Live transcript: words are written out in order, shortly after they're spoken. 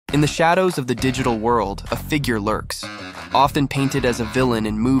In the shadows of the digital world, a figure lurks. Often painted as a villain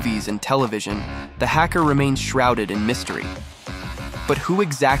in movies and television, the hacker remains shrouded in mystery. But who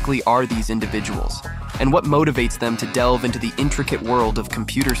exactly are these individuals, and what motivates them to delve into the intricate world of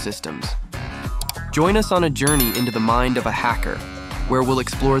computer systems? Join us on a journey into the mind of a hacker, where we'll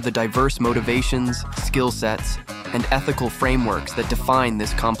explore the diverse motivations, skill sets, and ethical frameworks that define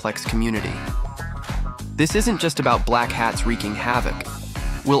this complex community. This isn't just about black hats wreaking havoc.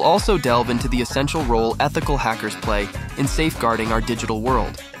 We'll also delve into the essential role ethical hackers play in safeguarding our digital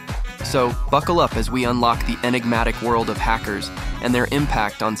world. So, buckle up as we unlock the enigmatic world of hackers and their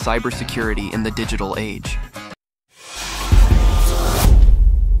impact on cybersecurity in the digital age.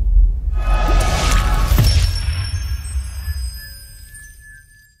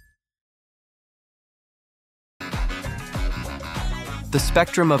 The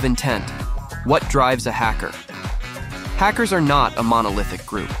spectrum of intent. What drives a hacker? Hackers are not a monolithic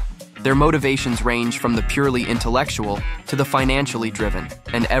group. Their motivations range from the purely intellectual to the financially driven,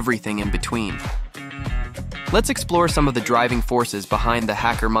 and everything in between. Let's explore some of the driving forces behind the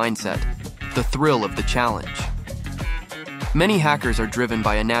hacker mindset, the thrill of the challenge. Many hackers are driven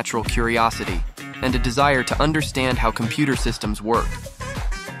by a natural curiosity and a desire to understand how computer systems work.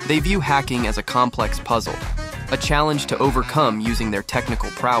 They view hacking as a complex puzzle, a challenge to overcome using their technical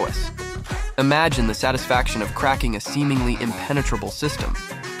prowess. Imagine the satisfaction of cracking a seemingly impenetrable system,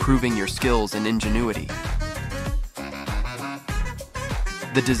 proving your skills and ingenuity.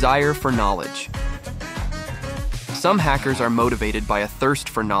 The desire for knowledge. Some hackers are motivated by a thirst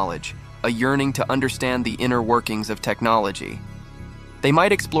for knowledge, a yearning to understand the inner workings of technology. They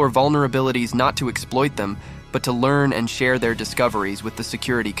might explore vulnerabilities not to exploit them, but to learn and share their discoveries with the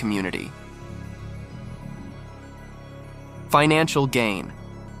security community. Financial gain.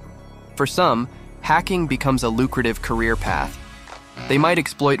 For some, hacking becomes a lucrative career path. They might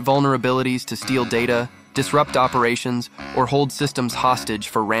exploit vulnerabilities to steal data, disrupt operations, or hold systems hostage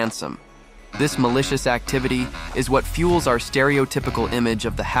for ransom. This malicious activity is what fuels our stereotypical image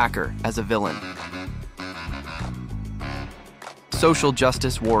of the hacker as a villain. Social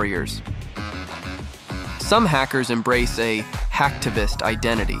justice warriors. Some hackers embrace a hacktivist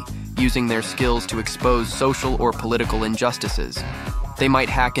identity, using their skills to expose social or political injustices. They might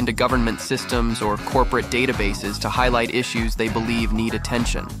hack into government systems or corporate databases to highlight issues they believe need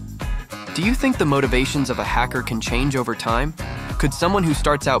attention. Do you think the motivations of a hacker can change over time? Could someone who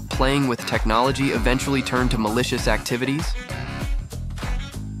starts out playing with technology eventually turn to malicious activities?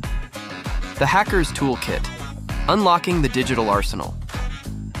 The hacker's toolkit. Unlocking the digital arsenal.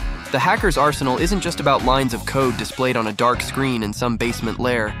 The hacker's arsenal isn't just about lines of code displayed on a dark screen in some basement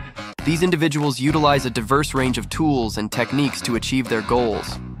lair. These individuals utilize a diverse range of tools and techniques to achieve their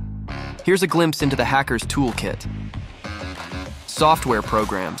goals. Here's a glimpse into the hacker's toolkit. Software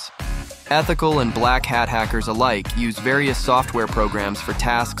programs. Ethical and black hat hackers alike use various software programs for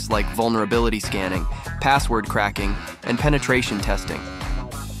tasks like vulnerability scanning, password cracking, and penetration testing.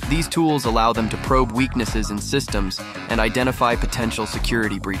 These tools allow them to probe weaknesses in systems and identify potential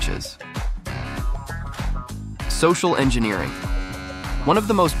security breaches. Social engineering. One of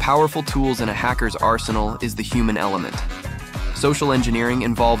the most powerful tools in a hacker's arsenal is the human element. Social engineering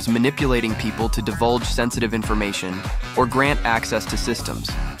involves manipulating people to divulge sensitive information or grant access to systems.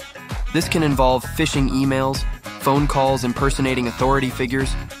 This can involve phishing emails, phone calls impersonating authority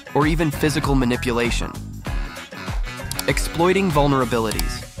figures, or even physical manipulation. Exploiting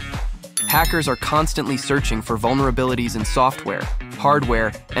vulnerabilities. Hackers are constantly searching for vulnerabilities in software,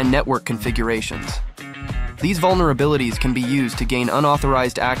 hardware, and network configurations. These vulnerabilities can be used to gain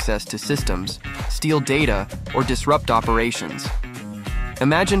unauthorized access to systems, steal data, or disrupt operations.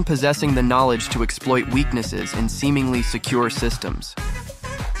 Imagine possessing the knowledge to exploit weaknesses in seemingly secure systems.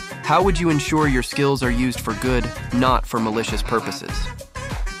 How would you ensure your skills are used for good, not for malicious purposes?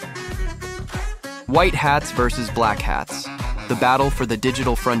 White hats versus black hats. The battle for the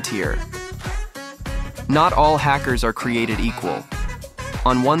digital frontier. Not all hackers are created equal.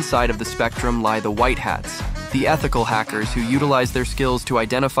 On one side of the spectrum lie the white hats, the ethical hackers who utilize their skills to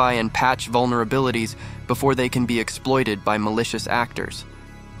identify and patch vulnerabilities before they can be exploited by malicious actors.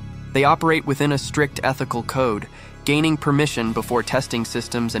 They operate within a strict ethical code, gaining permission before testing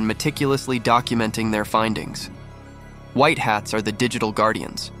systems and meticulously documenting their findings. White hats are the digital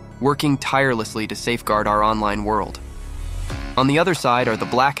guardians, working tirelessly to safeguard our online world. On the other side are the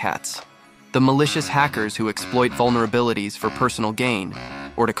black hats, the malicious hackers who exploit vulnerabilities for personal gain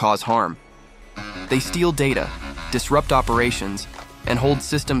or to cause harm. They steal data, disrupt operations, and hold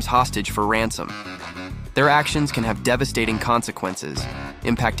systems hostage for ransom. Their actions can have devastating consequences,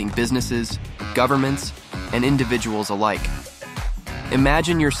 impacting businesses, governments, and individuals alike.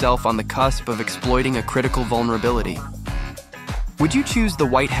 Imagine yourself on the cusp of exploiting a critical vulnerability. Would you choose the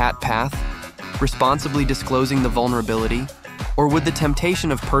white hat path, responsibly disclosing the vulnerability, or would the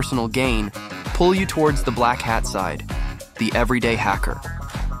temptation of personal gain pull you towards the black hat side, the everyday hacker?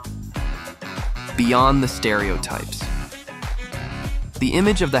 Beyond the stereotypes. The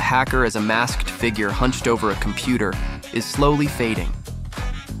image of the hacker as a masked figure hunched over a computer is slowly fading.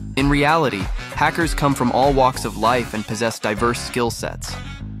 In reality, hackers come from all walks of life and possess diverse skill sets.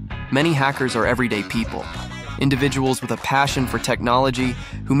 Many hackers are everyday people, individuals with a passion for technology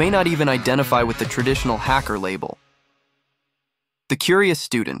who may not even identify with the traditional hacker label. The curious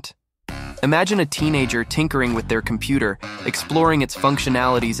student. Imagine a teenager tinkering with their computer, exploring its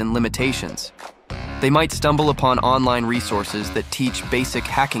functionalities and limitations. They might stumble upon online resources that teach basic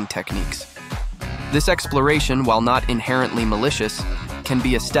hacking techniques. This exploration, while not inherently malicious, can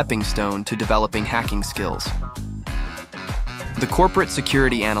be a stepping stone to developing hacking skills. The corporate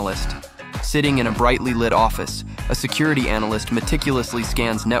security analyst. Sitting in a brightly lit office, a security analyst meticulously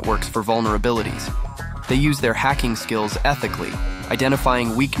scans networks for vulnerabilities. They use their hacking skills ethically,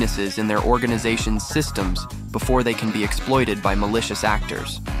 identifying weaknesses in their organization's systems before they can be exploited by malicious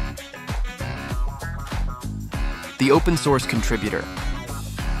actors. The open source contributor.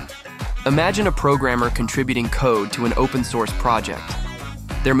 Imagine a programmer contributing code to an open source project.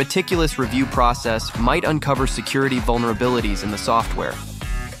 Their meticulous review process might uncover security vulnerabilities in the software.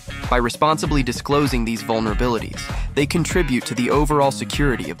 By responsibly disclosing these vulnerabilities, they contribute to the overall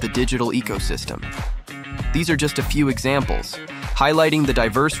security of the digital ecosystem. These are just a few examples, highlighting the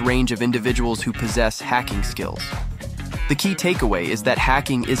diverse range of individuals who possess hacking skills. The key takeaway is that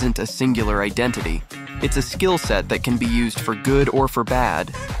hacking isn't a singular identity. It's a skill set that can be used for good or for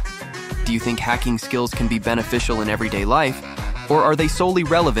bad. Do you think hacking skills can be beneficial in everyday life, or are they solely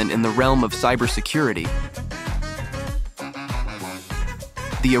relevant in the realm of cybersecurity?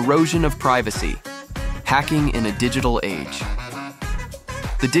 The erosion of privacy. Hacking in a digital age.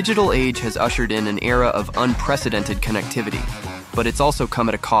 The digital age has ushered in an era of unprecedented connectivity, but it's also come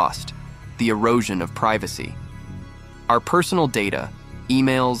at a cost: the erosion of privacy. Our personal data,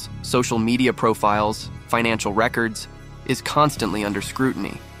 emails, social media profiles, financial records, is constantly under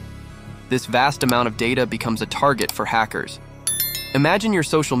scrutiny. This vast amount of data becomes a target for hackers. Imagine your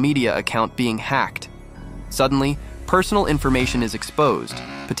social media account being hacked. Suddenly, personal information is exposed,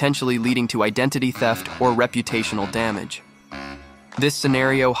 potentially leading to identity theft or reputational damage. This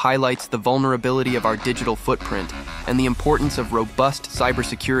scenario highlights the vulnerability of our digital footprint and the importance of robust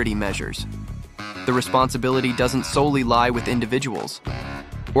cybersecurity measures. The responsibility doesn't solely lie with individuals.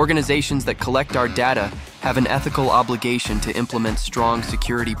 Organizations that collect our data have an ethical obligation to implement strong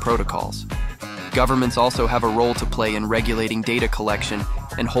security protocols. Governments also have a role to play in regulating data collection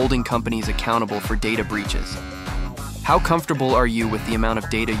and holding companies accountable for data breaches. How comfortable are you with the amount of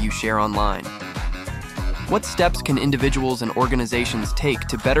data you share online? What steps can individuals and organizations take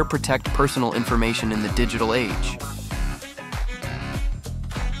to better protect personal information in the digital age?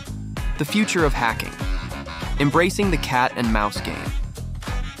 The future of hacking. Embracing the cat and mouse game.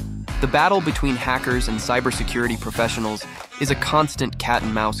 The battle between hackers and cybersecurity professionals is a constant cat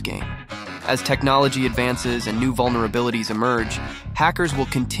and mouse game. As technology advances and new vulnerabilities emerge, hackers will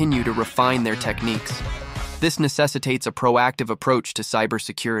continue to refine their techniques. This necessitates a proactive approach to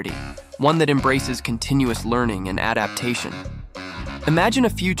cybersecurity, one that embraces continuous learning and adaptation. Imagine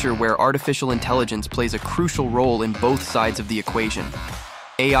a future where artificial intelligence plays a crucial role in both sides of the equation.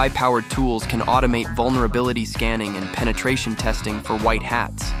 AI-powered tools can automate vulnerability scanning and penetration testing for white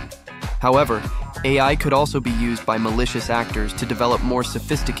hats. However, AI could also be used by malicious actors to develop more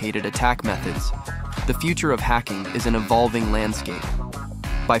sophisticated attack methods. The future of hacking is an evolving landscape.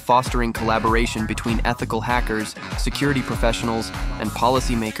 By fostering collaboration between ethical hackers, security professionals, and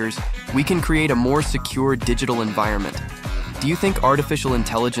policymakers, we can create a more secure digital environment. Do you think artificial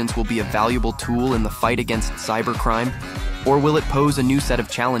intelligence will be a valuable tool in the fight against cybercrime? Or will it pose a new set of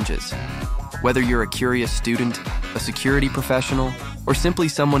challenges? Whether you're a curious student, a security professional, or simply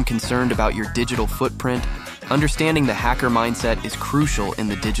someone concerned about your digital footprint, understanding the hacker mindset is crucial in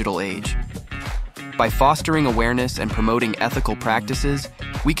the digital age. By fostering awareness and promoting ethical practices,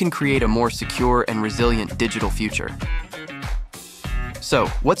 we can create a more secure and resilient digital future. So,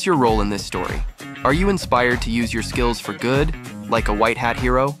 what's your role in this story? Are you inspired to use your skills for good, like a white hat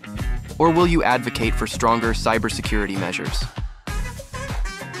hero? Or will you advocate for stronger cybersecurity measures?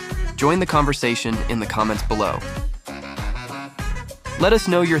 Join the conversation in the comments below. Let us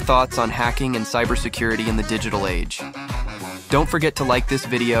know your thoughts on hacking and cybersecurity in the digital age. Don't forget to like this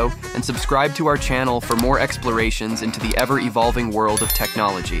video and subscribe to our channel for more explorations into the ever-evolving world of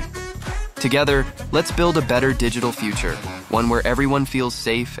technology. Together, let's build a better digital future. one where everyone feels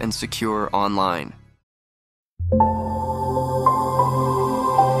safe and secure online.